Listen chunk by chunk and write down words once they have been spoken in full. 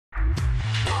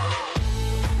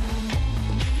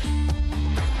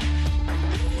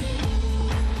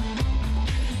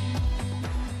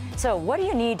So what do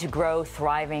you need to grow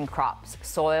thriving crops?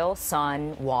 Soil,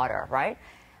 sun, water, right?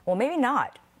 Well, maybe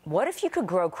not. What if you could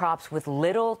grow crops with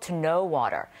little to no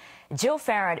water? Jill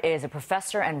Farrant is a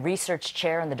professor and research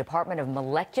chair in the Department of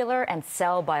Molecular and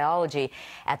Cell Biology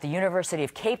at the University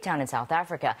of Cape Town in South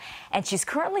Africa, and she's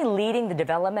currently leading the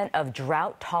development of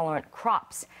drought-tolerant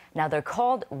crops. Now, they're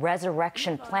called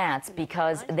resurrection plants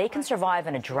because they can survive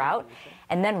in a drought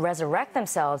and then resurrect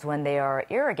themselves when they are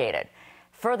irrigated.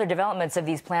 Further developments of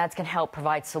these plants can help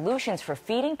provide solutions for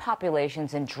feeding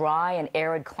populations in dry and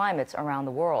arid climates around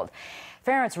the world.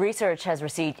 Farrant's research has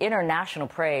received international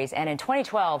praise, and in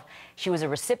 2012, she was a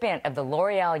recipient of the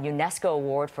L'Oreal UNESCO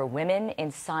Award for Women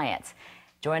in Science.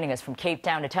 Joining us from Cape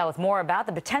Town to tell us more about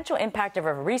the potential impact of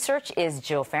her research is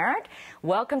Jill Farrant.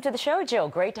 Welcome to the show, Jill.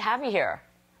 Great to have you here.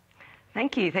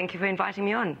 Thank you. Thank you for inviting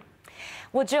me on.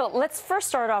 Well, Jill, let's first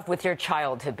start off with your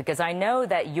childhood, because I know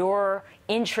that your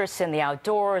interest in the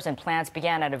outdoors and plants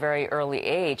began at a very early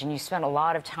age, and you spent a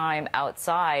lot of time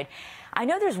outside. I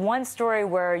know there's one story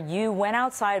where you went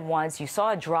outside once, you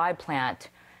saw a dry plant,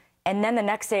 and then the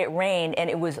next day it rained and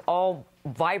it was all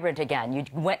vibrant again. You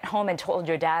went home and told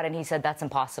your dad, and he said, that's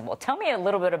impossible. Tell me a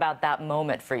little bit about that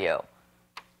moment for you.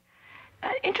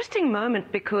 An interesting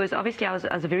moment, because obviously I was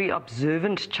a very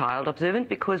observant child, observant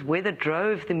because weather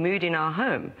drove the mood in our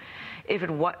home.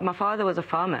 My father was a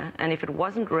farmer, and if it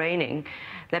wasn't raining,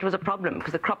 that was a problem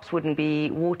because the crops wouldn't be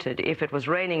watered. If it was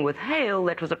raining with hail,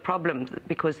 that was a problem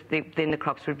because then the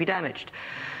crops would be damaged.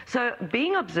 So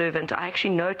being observant, I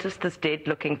actually noticed this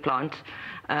dead-looking plant,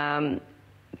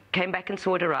 came back and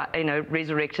saw it,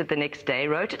 resurrected the next day,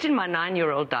 wrote it in my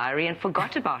 9-year-old diary and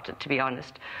forgot about it, to be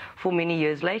honest, for many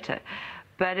years later.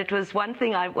 But it was one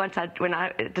thing when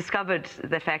I discovered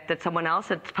the fact that someone else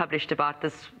had published about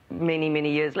this many,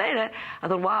 many years later, I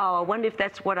thought, wow, I wonder if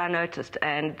that's what I noticed.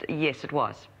 And yes, it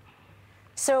was.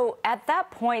 So at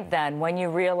that point then, when you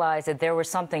realized that there was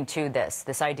something to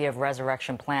this idea of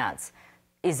resurrection plants,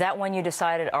 is that when you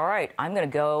decided, all right, I'm going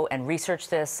to go and research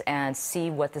this and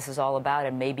see what this is all about,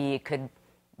 and maybe it could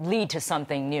lead to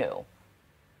something new?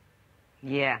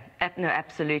 Yeah, no,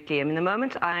 absolutely. I mean, the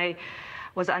moment I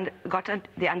got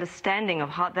the understanding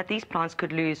of that these plants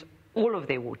could lose all of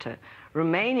their water,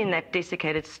 remain in that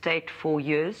desiccated state for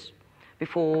years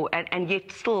before, and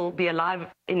yet still be alive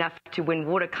enough to, when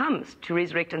water comes, to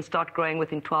resurrect and start growing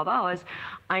within 12 hours,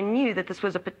 I knew that this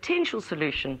was a potential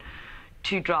solution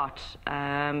to drought,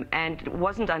 and it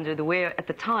wasn't under the aware at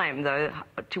the time, though,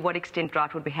 to what extent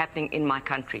drought would be happening in my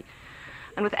country.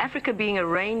 And with Africa being a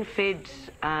rain-fed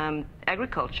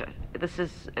agriculture, this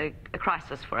is a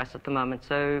crisis for us at the moment.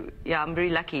 So, yeah, I'm very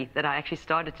lucky that I actually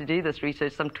started to do this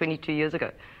research some 22 years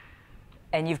ago.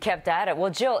 And you've kept at it.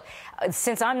 Well, Jill,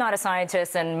 since I'm not a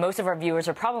scientist and most of our viewers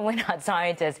are probably not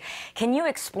scientists, can you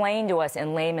explain to us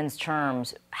in layman's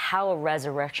terms how a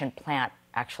resurrection plant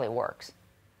actually works?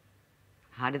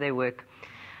 How do they work?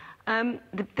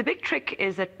 The big trick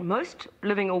is that most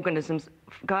living organisms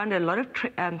go under a lot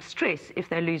of stress if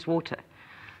they lose water.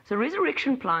 So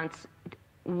resurrection plants,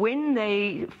 when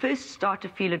they first start to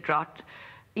feel a drought,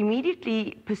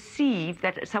 immediately perceive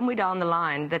that somewhere down the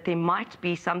line that there might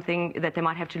be something that they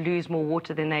might have to lose more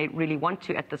water than they really want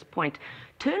to at this point,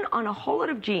 turn on a whole lot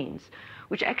of genes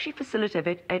which actually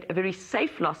facilitate a very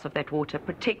safe loss of that water,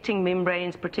 protecting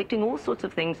membranes, protecting all sorts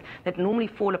of things that normally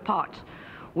fall apart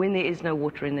when there is no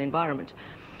water in the environment.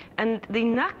 And the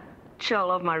nutshell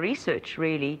of my research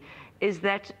really is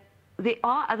that there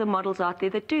are other models out there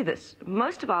that do this.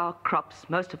 Most of our crops,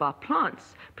 most of our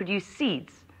plants produce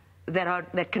seeds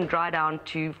that can dry down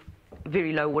to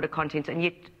very low water content and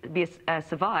yet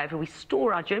survive. We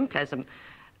store our germplasm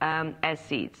as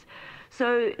seeds.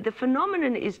 So the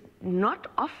phenomenon is not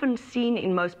often seen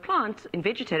in most plants, in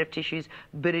vegetative tissues,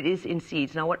 but it is in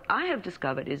seeds. Now, what I have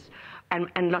discovered is,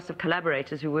 and lots of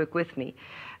collaborators who work with me,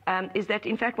 is that,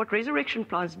 in fact, what resurrection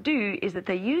plants do is that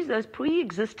they use those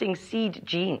pre-existing seed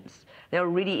genes. They're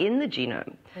already in the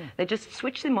genome. They just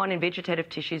switch them on in vegetative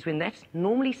tissues when that's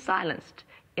normally silenced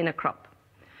in a crop.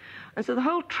 And so the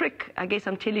whole trick, I guess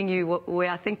I'm telling you where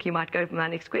I think you might go for my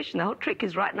next question, the whole trick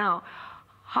is right now,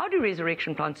 how do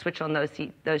resurrection plants switch on those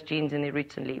genes in their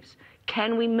roots and leaves?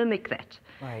 Can we mimic that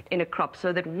in a crop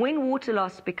so that when water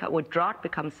loss or drought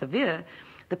becomes severe,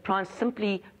 the plants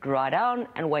simply dry down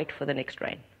and wait for the next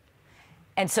rain?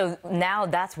 And so now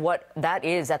that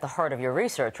is at the heart of your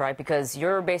research, right? Because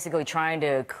you're basically trying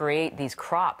to create these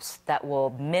crops that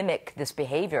will mimic this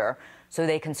behavior so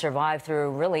they can survive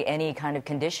through really any kind of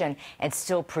condition and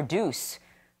still produce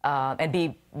and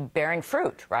be bearing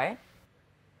fruit, right?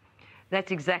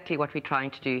 That's exactly what we're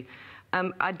trying to do.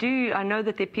 I know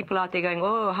that there are people out there going,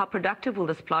 oh, how productive will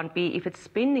this plant be if it's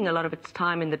spending a lot of its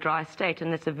time in the dry state?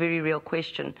 And that's a very real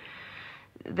question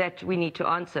that we need to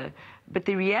answer. But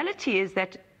the reality is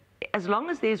that as long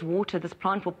as there's water, this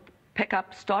plant will pick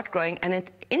up, start growing, and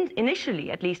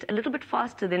initially, at least, a little bit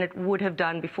faster than it would have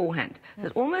done beforehand.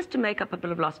 It's almost to make up a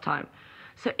bit of lost time.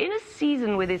 So in a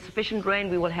season where there's sufficient rain,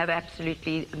 we will have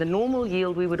absolutely the normal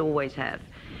yield we would always have.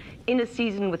 In a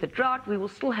season with a drought, we will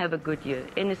still have a good year.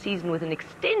 In a season with an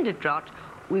extended drought,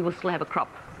 we will still have a crop.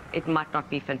 It might not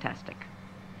be fantastic.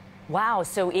 Wow,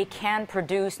 so it can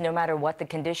produce no matter what the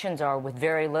conditions are with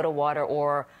very little water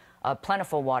or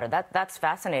plentiful water. That's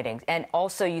fascinating. And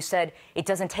also you said it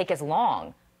doesn't take as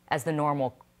long as the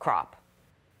normal crop.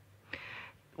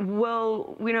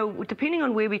 Well, you know, depending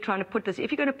on where we're trying to put this,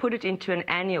 if you're going to put it into an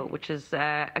annual, which is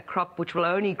a crop which will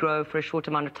only grow for a short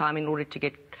amount of time in order to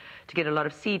get a lot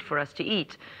of seed for us to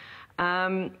eat,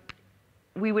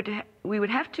 we would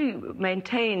have to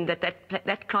maintain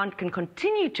that plant can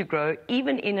continue to grow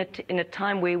even in a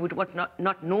time where we would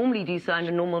not normally do so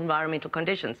under normal environmental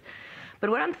conditions. But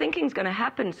what I'm thinking is going to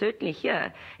happen, certainly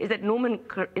here, is that normal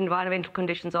environmental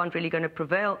conditions aren't really going to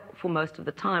prevail for most of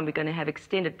the time. We're going to have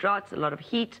extended droughts, a lot of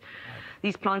heat.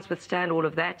 These plants withstand all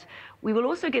of that. We will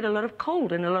also get a lot of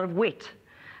cold and a lot of wet.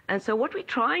 And so what we're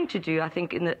trying to do, I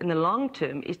think, in the long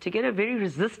term, is to get a very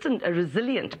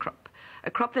resilient crop.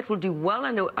 A crop that will do well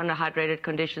under hydrated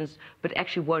conditions, but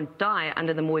actually won't die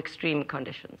under the more extreme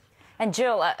conditions. And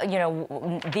Jill, you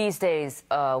know, these days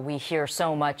we hear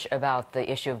so much about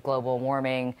the issue of global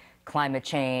warming, climate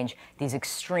change, these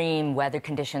extreme weather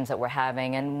conditions that we're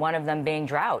having, and one of them being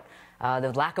drought,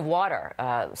 the lack of water.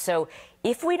 So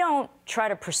if we don't try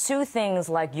to pursue things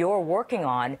like you're working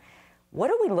on, what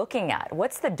are we looking at?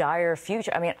 What's the dire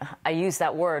future? I mean, I use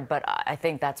that word, but I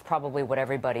think that's probably what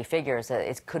everybody figures.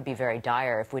 It could be very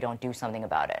dire if we don't do something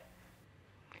about it.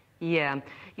 Yeah.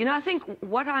 You know, I think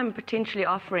what I'm potentially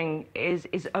offering is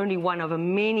only one of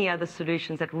many other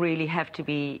solutions that really have to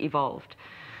be evolved.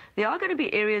 There are going to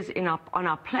be areas on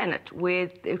our planet where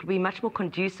it will be much more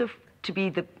conducive to be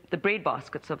the bread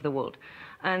baskets of the world.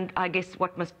 And I guess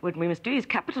what we must do is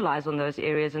capitalize on those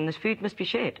areas, and this food must be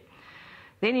shared.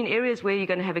 Then in areas where you're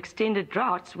going to have extended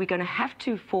droughts, we're going to have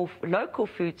to, for local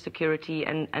food security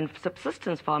and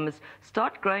subsistence farmers,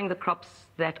 start growing the crops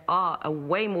that are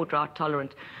way more drought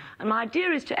tolerant. And my idea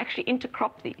is to actually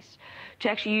intercrop these, to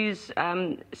actually use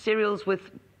cereals with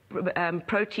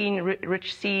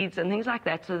protein-rich seeds and things like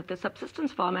that, so that the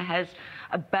subsistence farmer has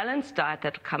a balanced diet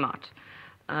that will come out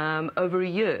over a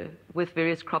year with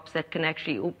various crops that can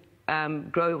actually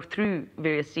grow through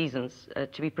various seasons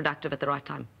to be productive at the right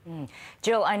time.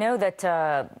 Jill, I know that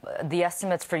the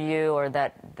estimates for you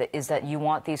is that you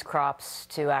want these crops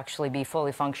to actually be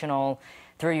fully functional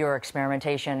through your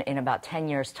experimentation in about 10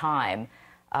 years' time.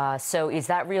 So is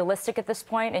that realistic at this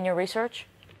point in your research?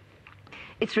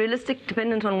 It's realistic,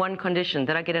 dependent on one condition,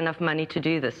 that I get enough money to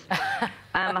do this.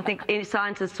 I think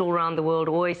scientists all around the world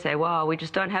always say, wow, we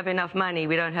just don't have enough money,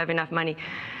 we don't have enough money.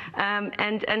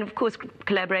 And of course,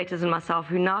 collaborators and myself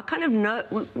who now kind of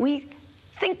know, we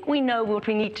think we know what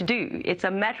we need to do. It's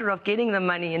a matter of getting the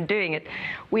money and doing it.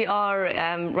 We are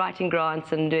writing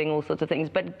grants and doing all sorts of things,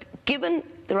 but given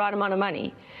the right amount of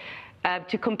money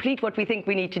to complete what we think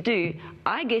we need to do,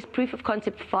 I guess proof of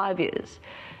concept 5 years,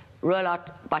 roll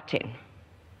out by 10.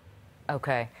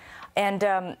 Okay.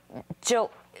 And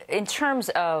Jill, in terms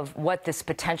of what this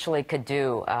potentially could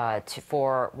do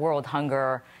for world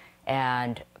hunger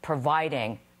and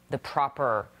providing the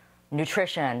proper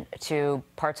nutrition to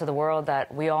parts of the world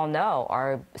that we all know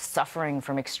are suffering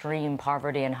from extreme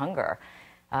poverty and hunger,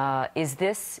 is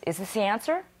this the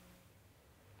answer?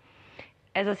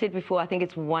 As I said before, I think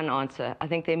it's one answer. I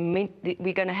think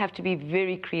we're going to have to be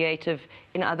very creative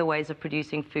in other ways of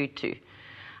producing food too.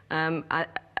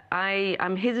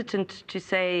 I'm hesitant to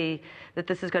say that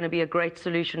this is going to be a great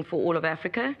solution for all of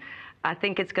Africa. I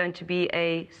think it's going to be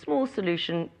a small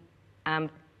solution,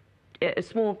 a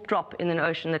small drop in an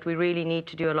ocean that we really need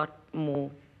to do a lot more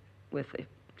with.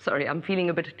 Sorry, I'm feeling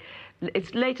a bit,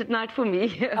 it's late at night for me.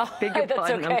 Beg your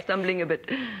pardon, okay. I'm stumbling a bit.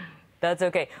 That's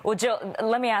okay. Well, Jill,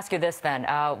 let me ask you this then.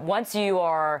 Once you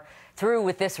are through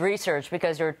with this research,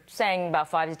 because you're saying about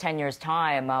 5 to 10 years'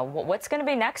 time, what's going to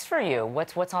be next for you?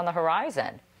 What's on the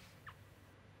horizon?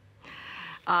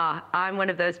 I'm one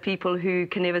of those people who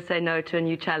can never say no to a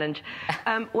new challenge.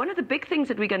 One of the big things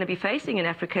that we're going to be facing in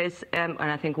Africa is, and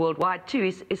I think worldwide too,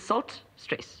 is salt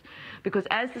stress. Because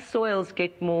as the soils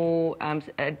get more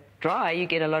dry, you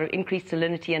get a lot of increased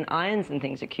salinity and ions and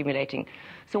things accumulating.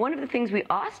 So one of the things we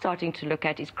are starting to look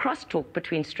at is crosstalk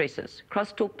between stresses,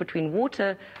 crosstalk between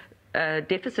water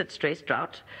deficit stress,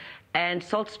 drought, and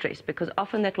salt stress, because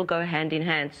often that will go hand in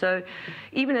hand. So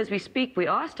even as we speak, we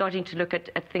are starting to look at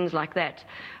things like that.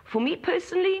 For me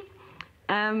personally,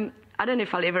 I don't know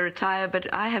if I'll ever retire,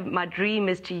 but my dream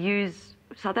is to use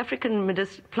South African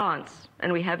plants,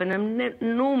 and we have an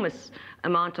enormous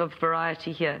amount of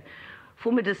variety here,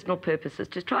 for medicinal purposes,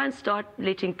 to try and start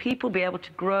letting people be able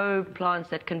to grow plants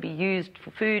that can be used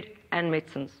for food and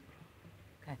medicines.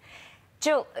 Okay.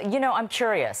 Jill, you know, I'm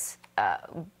curious.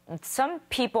 Some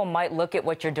people might look at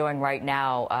what you're doing right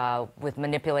now with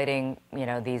manipulating, you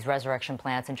know, these resurrection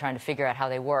plants and trying to figure out how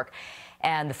they work,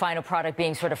 and the final product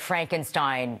being sort of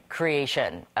Frankenstein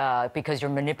creation because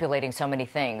you're manipulating so many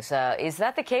things. Is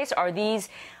that the case? Are these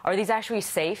actually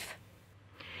safe?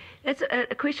 That's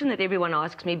a question that everyone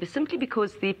asks me, but simply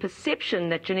because the perception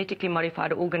that genetically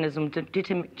modified organisms,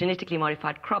 genetically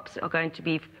modified crops are going to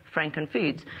be Franken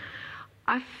foods.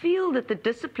 I feel that the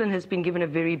discipline has been given a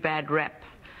very bad rap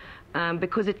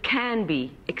because it can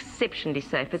be exceptionally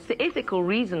safe. It's the ethical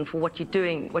reason for what you're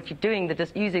doing,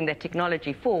 using that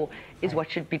technology for, is what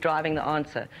should be driving the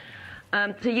answer.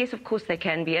 So yes, of course they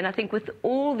can be, and I think with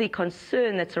all the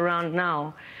concern that's around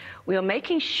now, we are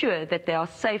making sure that they are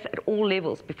safe at all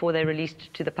levels before they're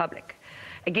released to the public.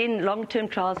 Again, long-term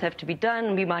trials have to be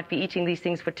done. We might be eating these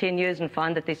things for 10 years and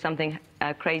find that there's something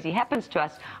crazy happens to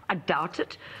us. I doubt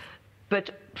it. But,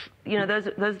 you know, those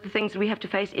are the things we have to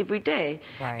face every day.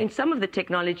 Right. In some of the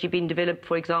technology being developed,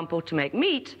 for example, to make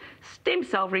meat, stem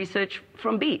cell research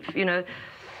from beef, you know.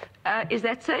 Is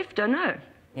that safe? Don't know.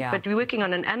 Yeah. But working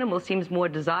on an animal seems more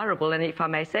desirable, and if I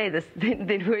may say this,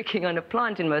 than working on a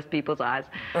plant in most people's eyes.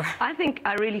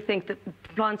 I really think that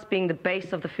plants being the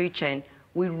base of the food chain,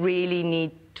 we really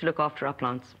need to look after our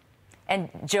plants. And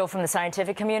Jill, from the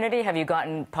scientific community, have you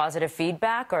gotten positive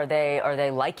feedback? Are they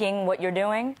liking what you're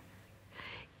doing?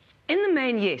 In the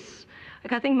main, yes.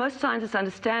 Like, I think most scientists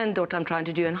understand what I'm trying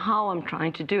to do and how I'm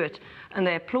trying to do it, and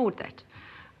they applaud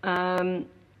that.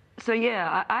 So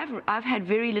yeah, I've had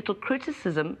very little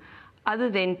criticism, other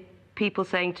than people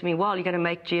saying to me, "Well, you're going to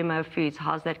make GMO foods.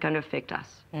 How's that going to affect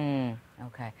us?"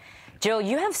 Okay, Jill,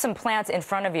 you have some plants in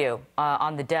front of you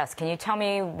on the desk. Can you tell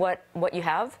me what you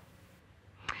have?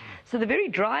 So the very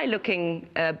dry-looking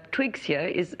twigs here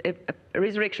is a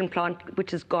resurrection plant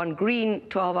which has gone green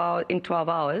in 12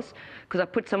 hours, because I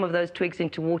put some of those twigs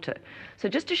into water. So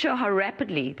just to show how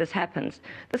rapidly this happens,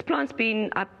 this plant's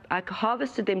been, I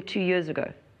harvested them 2 years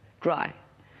ago, dry.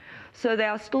 So they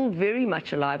are still very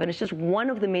much alive, and it's just one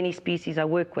of the many species I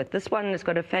work with. This one has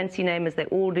got a fancy name, as they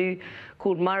all do,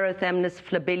 called Myrothamnus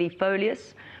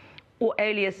flabellifolius, or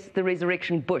alias the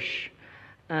resurrection bush.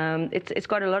 It's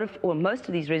got a lot of, or most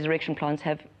of these resurrection plants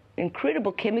have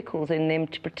incredible chemicals in them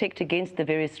to protect against the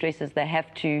various stresses they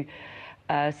have to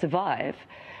survive.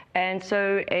 And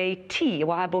so a tea,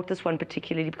 well, I bought this one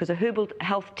particularly because a herbal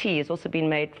health tea has also been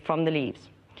made from the leaves,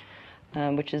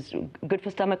 which is good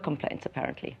for stomach complaints,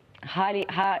 apparently. High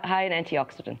in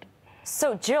antioxidant.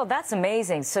 So, Jill, that's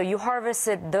amazing. So you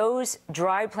harvested those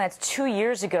dried plants 2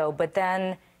 years ago, but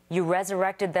then you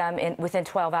resurrected them within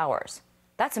 12 hours.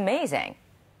 That's amazing.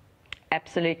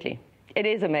 Absolutely. It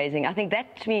is amazing. I think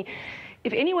that, to me,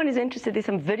 if anyone is interested, there's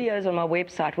some videos on my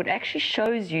website which actually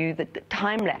shows you the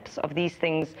time lapse of these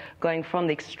things going from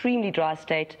the extremely dry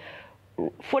state,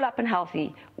 full up and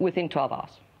healthy, within 12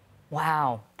 hours.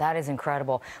 Wow, that is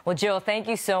incredible. Well, Jill, thank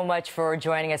you so much for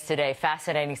joining us today.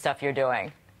 Fascinating stuff you're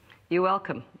doing. You're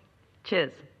welcome.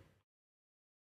 Cheers.